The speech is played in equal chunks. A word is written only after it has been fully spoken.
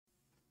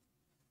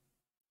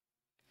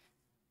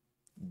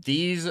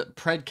These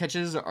pred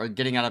catches are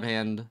getting out of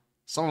hand.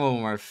 Some of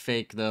them are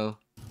fake, though.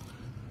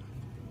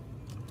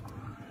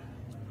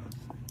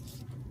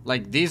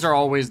 Like, these are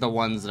always the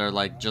ones that are,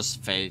 like,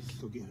 just fake.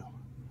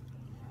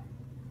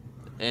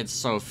 It's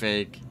so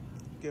fake.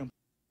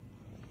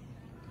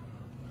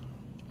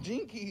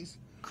 Jinkies.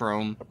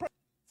 Chrome.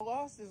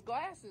 Lost his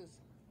glasses.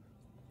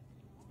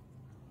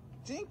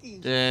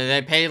 Jinkies.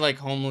 They pay, like,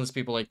 homeless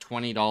people, like,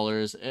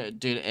 $20.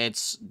 Dude,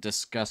 it's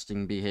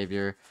disgusting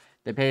behavior.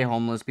 They pay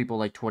homeless people,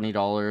 like,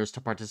 $20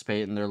 to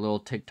participate in their little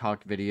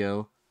TikTok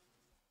video.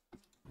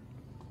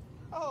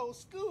 Oh,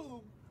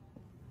 Scoob.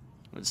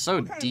 It's so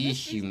What kind of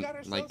mysteries you got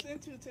dehuman. Like,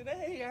 ourselves into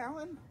today,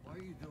 Alan? Why are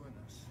you doing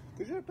this?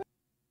 Cause you're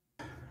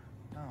a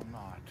No, I'm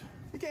not.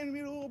 You came to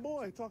meet a little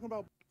boy talking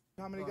about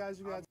how many guys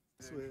you got I'm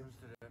with.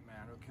 interested in it,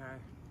 man, okay?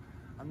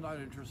 I'm not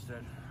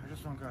interested. I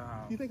just don't go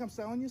out. You think I'm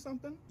selling you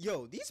something?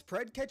 Yo, these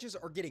pred catches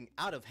are getting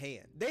out of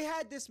hand. They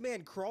had this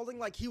man crawling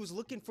like he was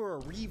looking for a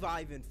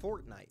revive in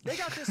Fortnite. They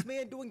got this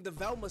man doing the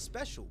Velma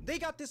special. They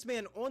got this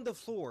man on the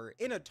floor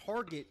in a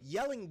Target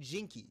yelling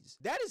Jinkies.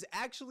 That is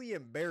actually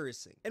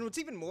embarrassing. And what's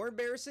even more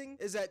embarrassing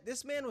is that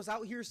this man was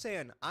out here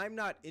saying, I'm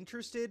not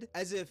interested,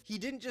 as if he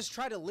didn't just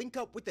try to link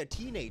up with a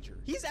teenager.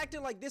 He's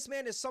acting like this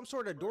man is some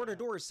sort of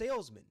door-to-door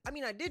salesman. I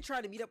mean, I did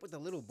try to meet up with a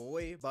little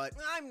boy, but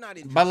I'm not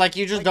interested. but, like,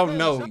 you just Like, don't bro,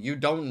 know. You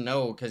don't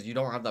know because you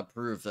don't have the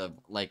proof of,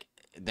 like,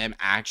 them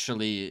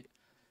actually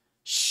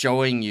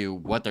showing you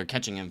what they're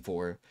catching him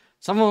for.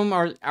 Some of them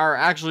are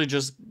actually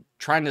just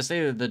trying to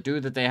say that the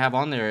dude that they have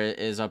on there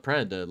is a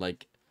pred.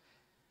 Like,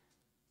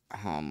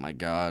 oh my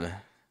god.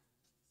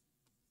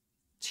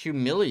 It's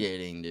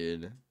humiliating,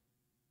 dude.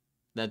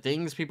 The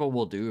things people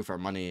will do for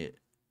money.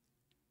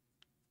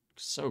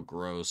 So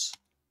gross.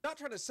 Not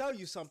trying to sell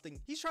you something,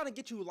 he's trying to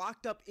get you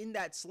locked up in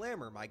that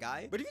slammer, my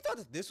guy. But if you thought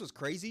that this was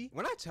crazy,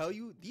 when I tell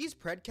you, these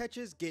pred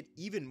catches get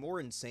even more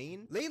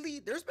insane. Lately,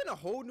 there's been a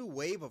whole new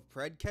wave of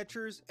pred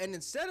catchers, and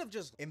instead of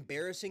just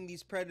embarrassing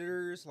these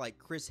predators like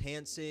Chris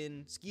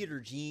Hansen, Skeeter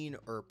Jean,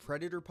 or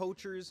predator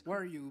poachers, Why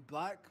are you,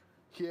 black?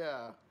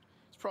 Yeah.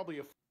 It's probably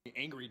a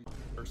angry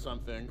or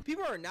something.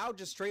 people are now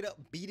just straight up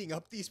beating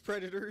up these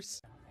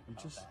predators.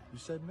 You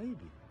said maybe.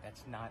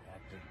 That's not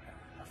acting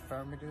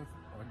affirmative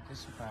or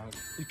disavowed.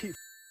 You keep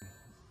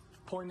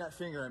pointing that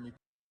finger at me,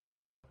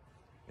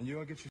 and you're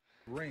gonna get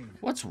your ring.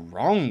 What's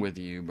wrong with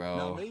you,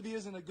 Now, bro? maybe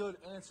isn't a good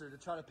answer to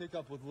try to pick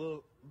up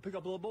little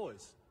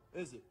boys,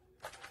 is it?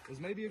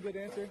 Is maybe a good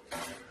answer?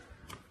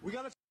 We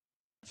gotta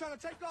try to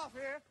take off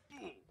here.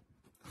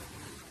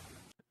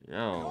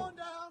 Yo. Going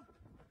down.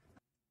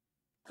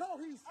 Cole,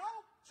 he's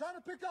trying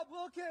to pick up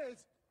little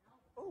kids.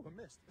 Oh,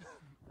 I missed.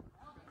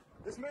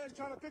 This man's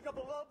trying to pick up a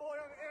little boy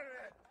on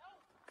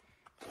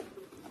the internet.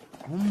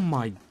 Oh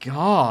my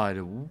god.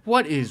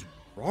 What is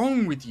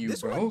wrong with you,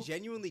 This bro? one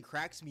genuinely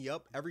cracks me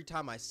up every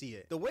time I see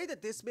it. The way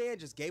that this man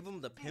just gave him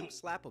the pimp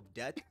slap of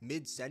death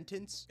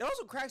mid-sentence. It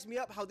also cracks me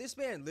up how this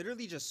man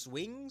literally just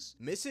swings,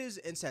 misses,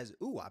 and says,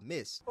 ooh, I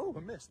missed. Oh,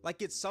 I missed.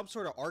 Like it's some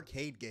sort of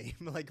arcade game.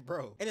 Like,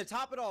 bro. And to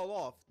top it all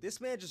off, this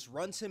man just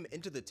runs him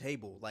into the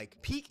table.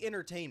 Like, peak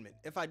entertainment,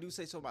 if I do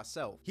say so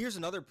myself. Here's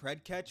another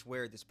pred catch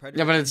where this predator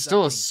Yeah, but it's ends up still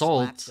getting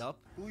assault. slapped up.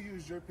 Who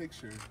used your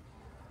picture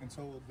and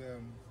told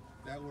them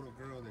that little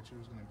girl that you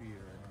was gonna be here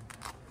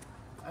right now?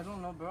 I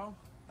don't know, bro.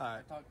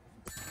 Alright.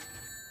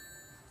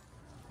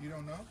 You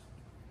don't know?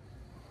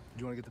 Do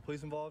you want to get the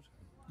police involved?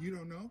 You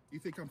don't know? You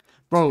think I'm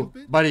Bro,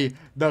 stupid? buddy,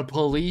 the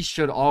police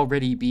should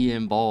already be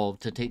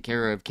involved to take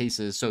care of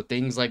cases so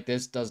things like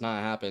this does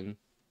not happen.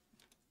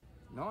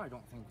 No, I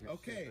don't think you're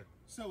Okay, stupid.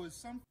 so is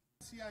some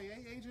CIA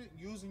agent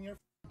using your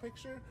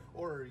picture,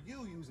 or are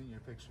you using your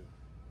picture?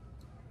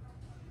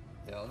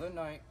 The other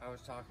night, I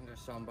was talking to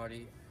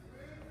somebody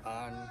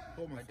on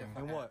Hold my a phone. different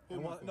And app. what?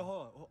 And what? No,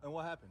 hold on. And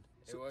what happened?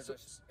 It was a- it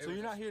so was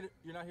you're a- not here.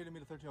 You're not here to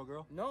meet a 13-year-old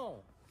girl.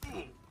 No.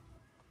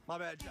 My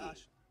bad,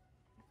 Josh.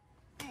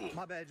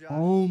 My bad, Josh.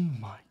 Oh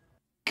my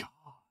god.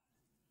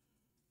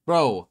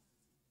 Bro.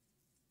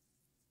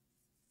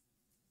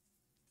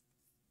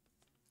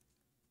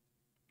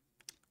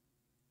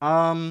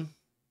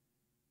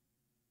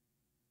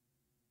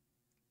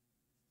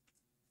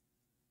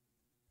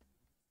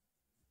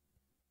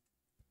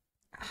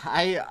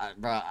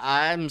 Bro,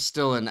 I'm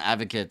still an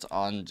advocate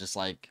on just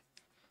like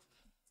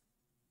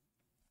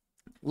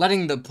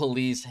letting the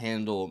police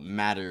handle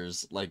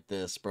matters like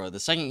this, bro. The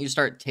second you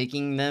start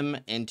taking them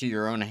into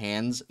your own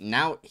hands,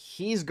 now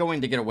he's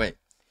going to get away.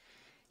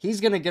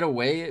 He's going to get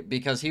away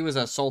because he was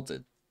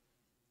assaulted,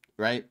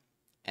 right?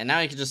 And now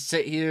he can just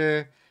sit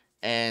here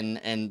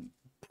and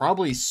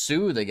probably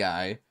sue the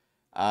guy,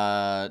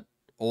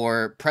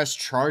 or press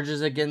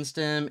charges against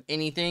him,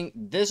 anything.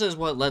 This is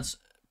what lets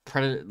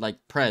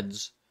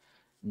preds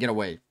get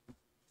away.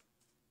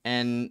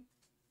 And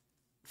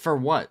for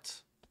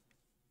what?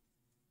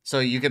 So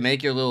you can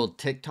make your little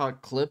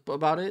TikTok clip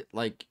about it?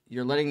 Like,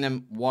 you're letting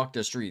them walk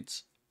the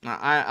streets.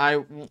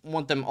 I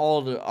want them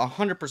all to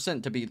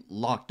 100% to be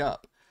locked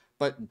up.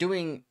 But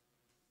doing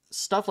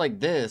stuff like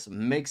this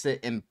makes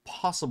it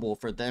impossible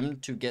for them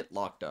to get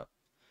locked up.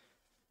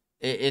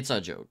 It's a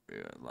joke,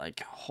 dude.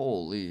 Like,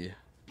 holy.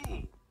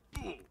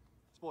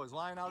 boy's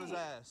lying out his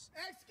ass.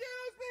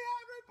 Excuse me,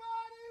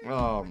 everybody.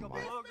 Oh Pick up a my.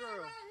 little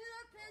girl. Right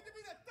here came to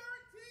be the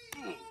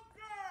 13-year-old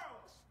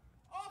girl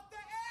off the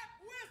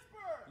app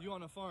Whisper. You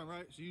on the farm,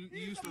 right? So you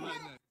used to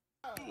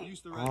redneck. You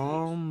used to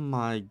Oh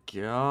my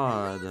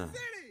god. City.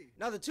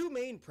 Now, the two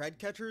main pred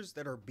catchers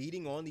that are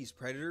beating on these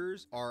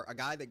predators are a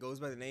guy that goes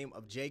by the name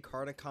of Jay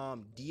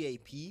Carnicom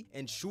DAP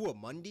and Shua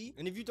Mundi.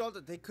 And if you thought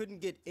that they couldn't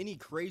get any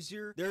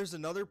crazier, there's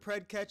another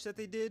pred catch that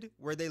they did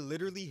where they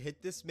literally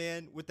hit this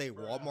man with a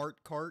Walmart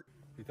cart.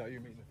 You thought you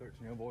were meeting a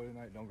 13-year-old boy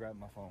tonight? Don't grab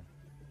my phone.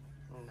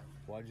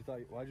 Why'd you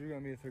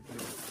gonna meet a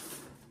 13-year-old?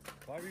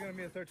 Why were you gonna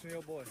meet a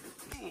 13-year-old boy?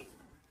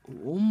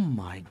 Oh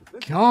my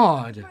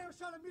god. I was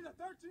trying to meet a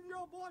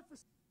 13-year-old boy for.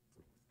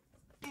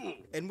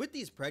 And with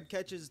these pred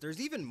catches, there's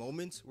even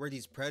moments where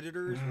these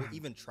predators will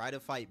even try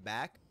to fight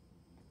back.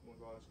 Want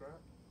to go out and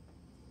scrap?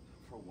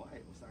 For what?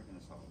 What's that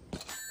gonna solve?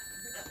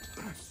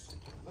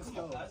 Let's Come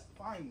go. on, guys.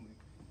 Finally.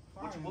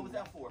 What was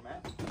that for,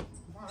 man?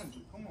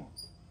 Finally. Come on.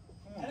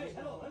 Come on. Hey,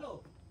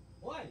 hello.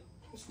 Why?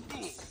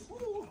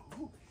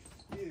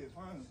 Yeah,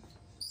 finally.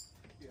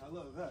 Yeah, I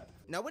love that.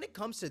 Now, when it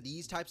comes to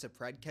these types of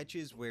pred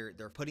catches where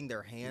they're putting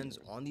their hands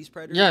on these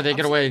predators, Yeah, they I'm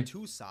get seeing away.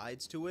 two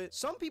sides to it.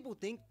 Some people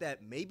think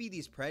that maybe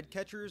these pred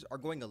catchers are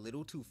going a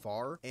little too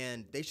far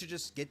and they should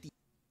just get the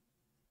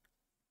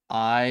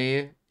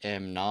I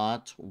am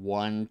not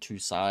one to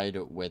side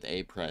with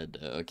a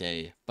pred,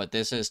 okay? But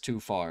this is too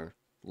far.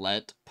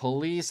 Let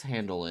police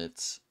handle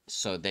it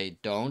so they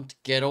don't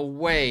get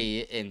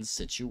away in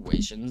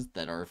situations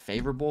that are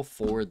favorable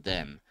for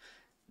them.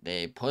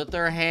 They put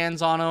their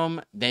hands on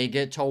them, they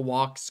get to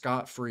walk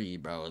scot-free,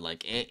 bro.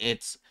 Like,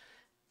 it's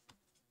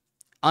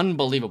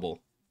unbelievable.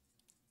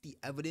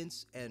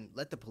 evidence and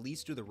let the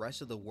police do the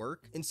rest of the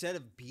work instead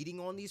of beating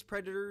on these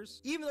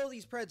predators. Even though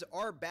these preds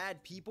are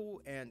bad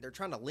people and they're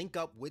trying to link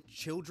up with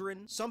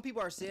children, some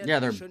people are saying Yeah,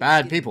 they they're shouldn't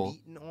bad get people.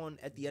 beaten on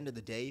at the end of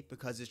the day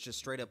because it's just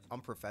straight up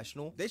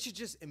unprofessional. They should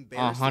just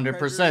embarrass 100%. the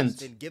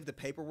predators and give the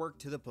paperwork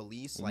to the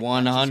police. Like,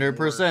 100%. that's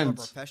just more of a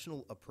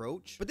professional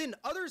approach. But then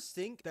others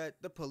think that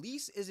the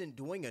police isn't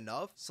doing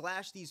enough,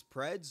 / these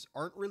preds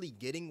aren't really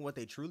getting what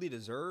they truly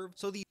deserve.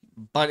 So these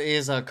But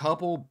is a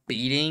couple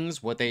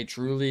beatings what they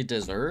truly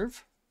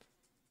deserve?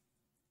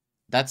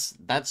 That's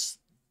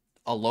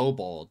a low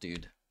ball,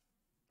 dude.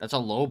 That's a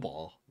low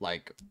ball.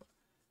 Like,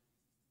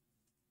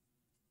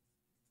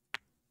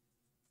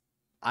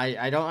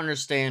 I don't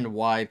understand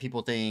why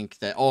people think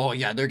that, oh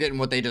yeah, they're getting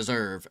what they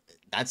deserve.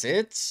 That's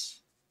it?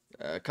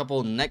 A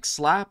couple neck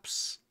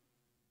slaps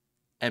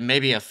and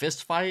maybe a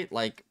fist fight?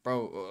 Like,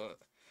 bro,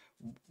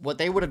 what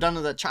they would have done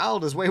to that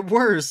child is way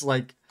worse.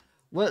 Like,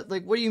 what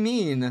do you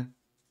mean?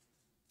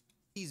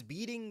 These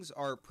beatings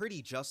are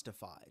pretty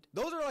justified.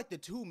 Those are like the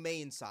two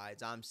main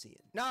sides I'm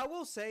seeing. Now, I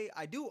will say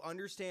I do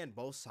understand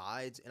both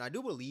sides, and I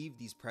do believe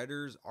these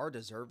predators are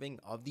deserving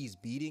of these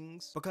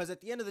beatings because at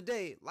the end of the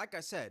day, like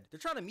I said, they're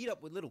trying to meet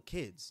up with little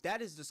kids.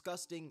 That is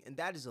disgusting and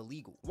that is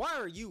illegal. Why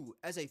are you,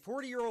 as a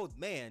 40-year-old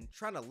man,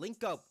 trying to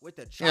link up with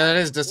a child? Yeah, that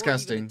is or even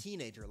disgusting. a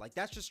teenager? Like,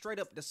 that's just straight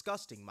up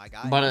disgusting, my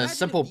guy. But a Imagine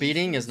simple if these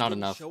beating dudes is not didn't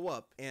enough. show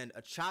up and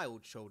a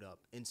child showed up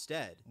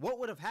instead. What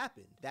would have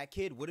happened? That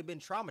kid would have been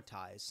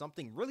traumatized.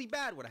 Something really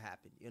bad would have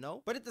happened, you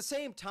know? But at the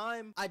same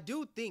time, I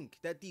do think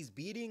that these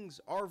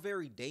beatings are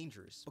very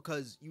dangerous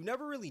because you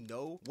never really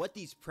know what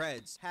these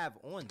preds have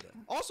on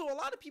them. Also, a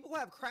lot of people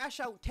have crash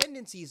out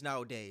tendencies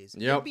nowadays.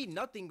 Yep. It'd be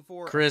nothing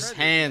for Chris a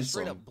predator to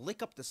straight Handsome. up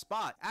blick up the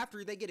spot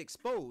after they get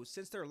exposed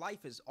since their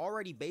life is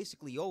already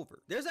basically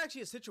over. There's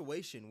actually a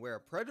situation where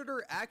a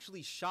predator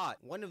actually shot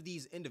one of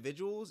these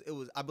individuals.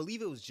 I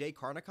believe it was Jay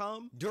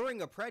Carnicom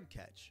during a pred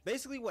catch.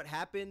 Basically what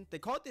happened, they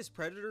caught this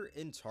predator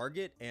in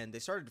target and they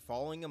started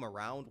following him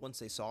around once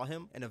they saw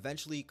him and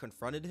eventually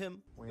confronted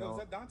him. Yo, is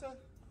that Dante?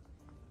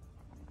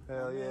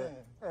 Hell yeah. Man.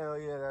 Hell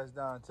yeah, that's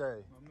Dante. My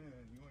man,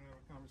 you want to have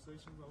a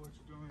conversation about what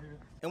you're doing here?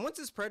 And once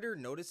this predator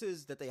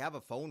notices that they have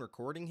a phone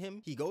recording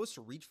him, he goes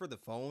to reach for the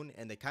phone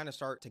and they kind of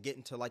start to get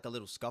into like a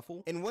little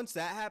scuffle. And once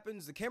that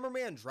happens, the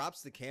cameraman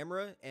drops the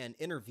camera and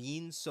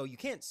intervenes, so you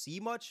can't see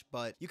much,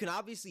 but you can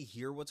obviously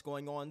hear what's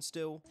going on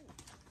still.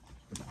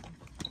 What's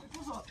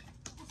up?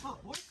 What's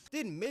up, boy?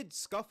 Then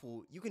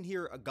mid-scuffle, you can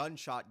hear a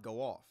gunshot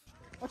go off.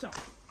 Watch out.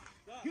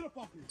 Get up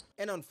off here.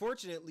 And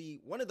unfortunately,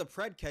 one of the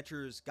pred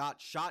catchers got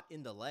shot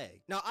in the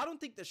leg. Now, I don't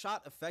think the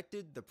shot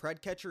affected the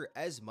pred catcher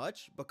as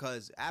much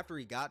because after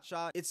he got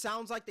shot, it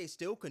sounds like they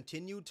still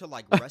continued to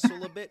like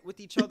wrestle a bit with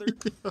each other.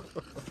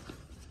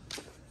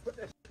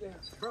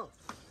 Bro.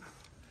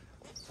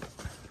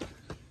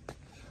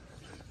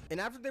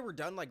 And after they were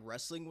done like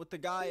wrestling with the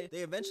guy, they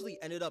eventually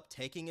ended up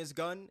taking his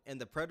gun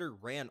and the predator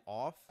ran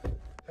off.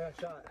 Bad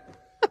shot.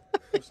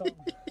 Or something.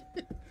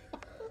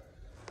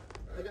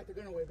 I got the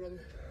gun away, brother.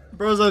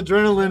 Bro's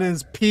adrenaline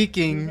is He's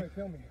peaking. gonna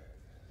kill me.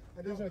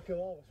 And he's gonna kill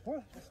all of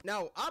us. What?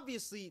 Now,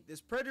 obviously, this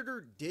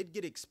predator did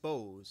get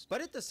exposed,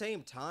 but at the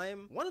same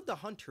time, one of the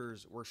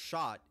hunters were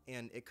shot,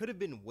 and it could have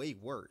been way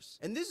worse.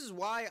 And this is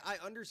why I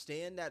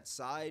understand that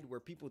side where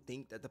people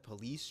think that the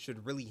police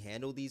should really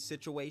handle these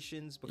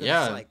situations, because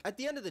Yeah. it's like, at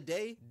the end of the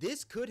day,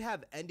 this could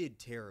have ended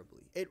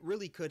terribly. It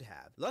really could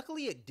have.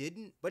 Luckily, it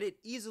didn't, but it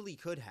easily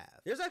could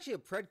have. There's actually a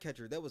pred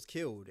catcher that was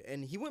killed,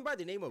 and he went by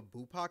the name of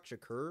Bupak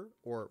Shakur,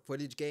 or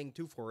Footage Gang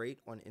 248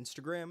 on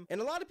Instagram,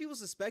 and a lot of people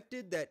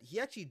suspected that he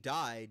actually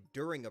died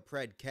during a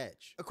pred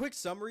catch. A quick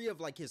summary of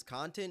like his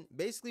content: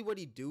 basically what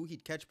he'd do,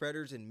 he'd catch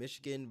predators in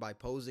Michigan by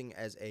posing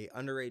as a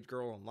underage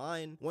girl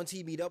online. Once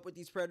he'd meet up with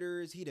these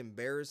predators, he'd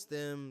embarrass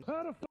them,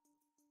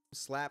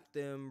 slap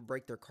them,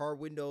 break their car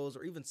windows,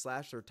 or even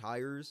slash their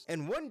tires.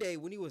 And one day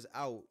when he was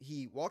out,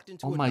 he walked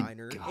into Oh a my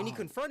diner and he God.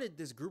 confronted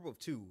this group of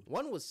two.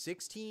 One was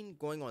 16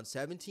 going on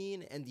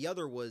 17 and the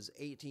other was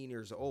 18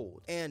 years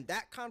old. And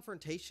that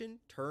confrontation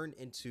turned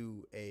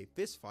into a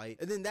fist fight,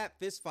 and then that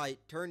fist fight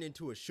turned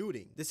into a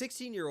shooting. The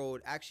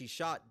 16-year-old actually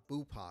shot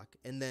Bupak,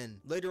 and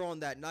then later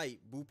on that night,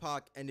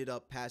 Bupak ended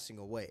up passing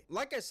away.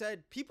 Like I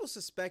said, people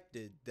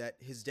suspected that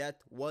his death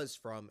was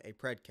from a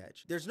pred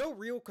catch. There's no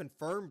real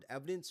confirmed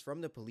evidence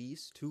from the police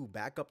to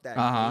back up that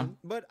claim,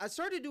 but I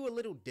started to do a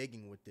little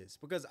digging with this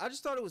because I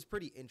just thought it was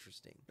pretty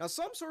interesting. Now,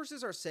 some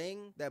sources are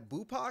saying that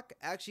Bupak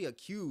actually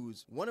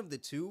accused one of the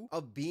two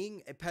of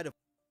being a pedophile,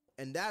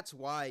 and that's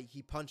why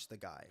he punched the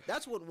guy.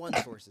 That's what one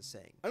source is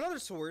saying. Another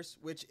source,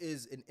 which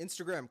is an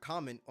Instagram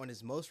comment on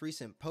his most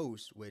recent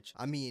post, which,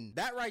 I mean,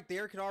 that right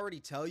there can already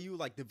tell you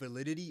like the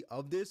validity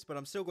of this, but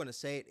I'm still going to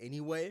say it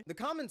anyway. The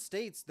comment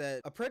states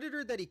that a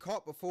predator that he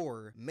caught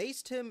before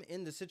maced him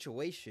in the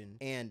situation,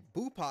 and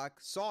Bupak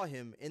saw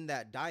him in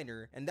that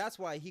diner, and that's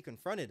why he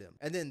confronted him.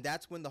 And then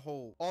that's when the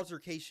whole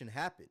altercation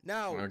happened.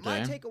 Now,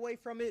 my Okay. takeaway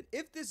from it,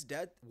 if this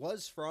death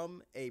was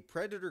from a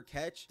predator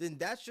catch, then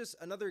that's just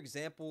another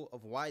example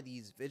of why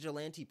these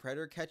vigilante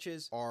predator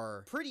catches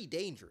are pretty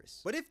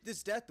dangerous. But if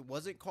this death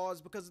wasn't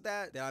caused because of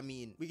that, then I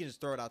mean, we can just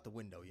throw it out the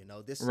window, you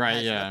know? This Right,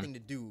 has yeah. nothing to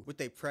do with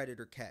a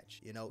predator catch,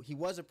 you know? He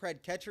was a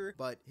pred catcher,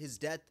 but his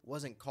death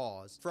wasn't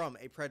caused from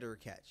a predator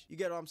catch. You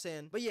get what I'm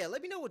saying? But yeah,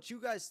 let me know what you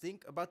guys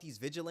think about these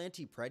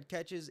vigilante pred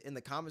catches in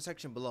the comment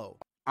section below.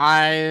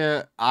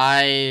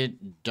 I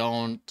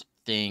don't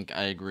think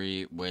I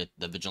agree with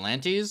the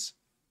vigilantes.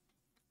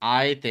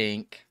 I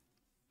think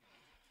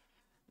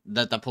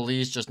that the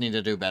police just need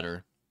to do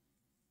better.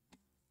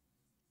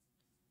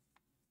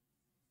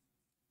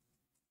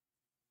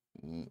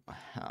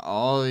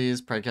 All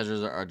these pred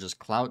catchers are just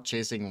clout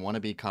chasing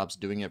wannabe cops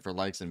doing it for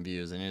likes and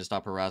views. They need to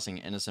stop harassing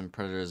innocent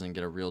predators and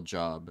get a real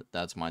job.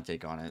 That's my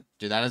take on it.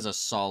 Dude, that is a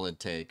solid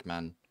take,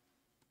 man.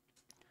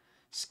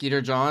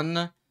 Skeeter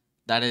John,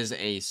 that is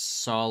a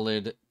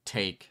solid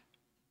take.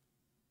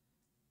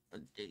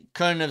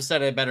 Couldn't have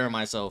said it better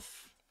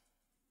myself.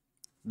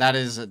 That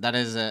is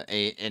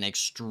an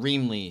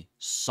extremely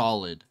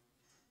solid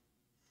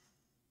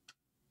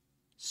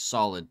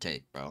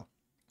take, bro.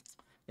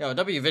 Yo,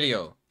 W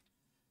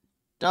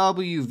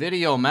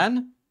video,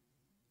 man.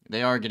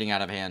 They are getting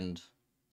out of hand.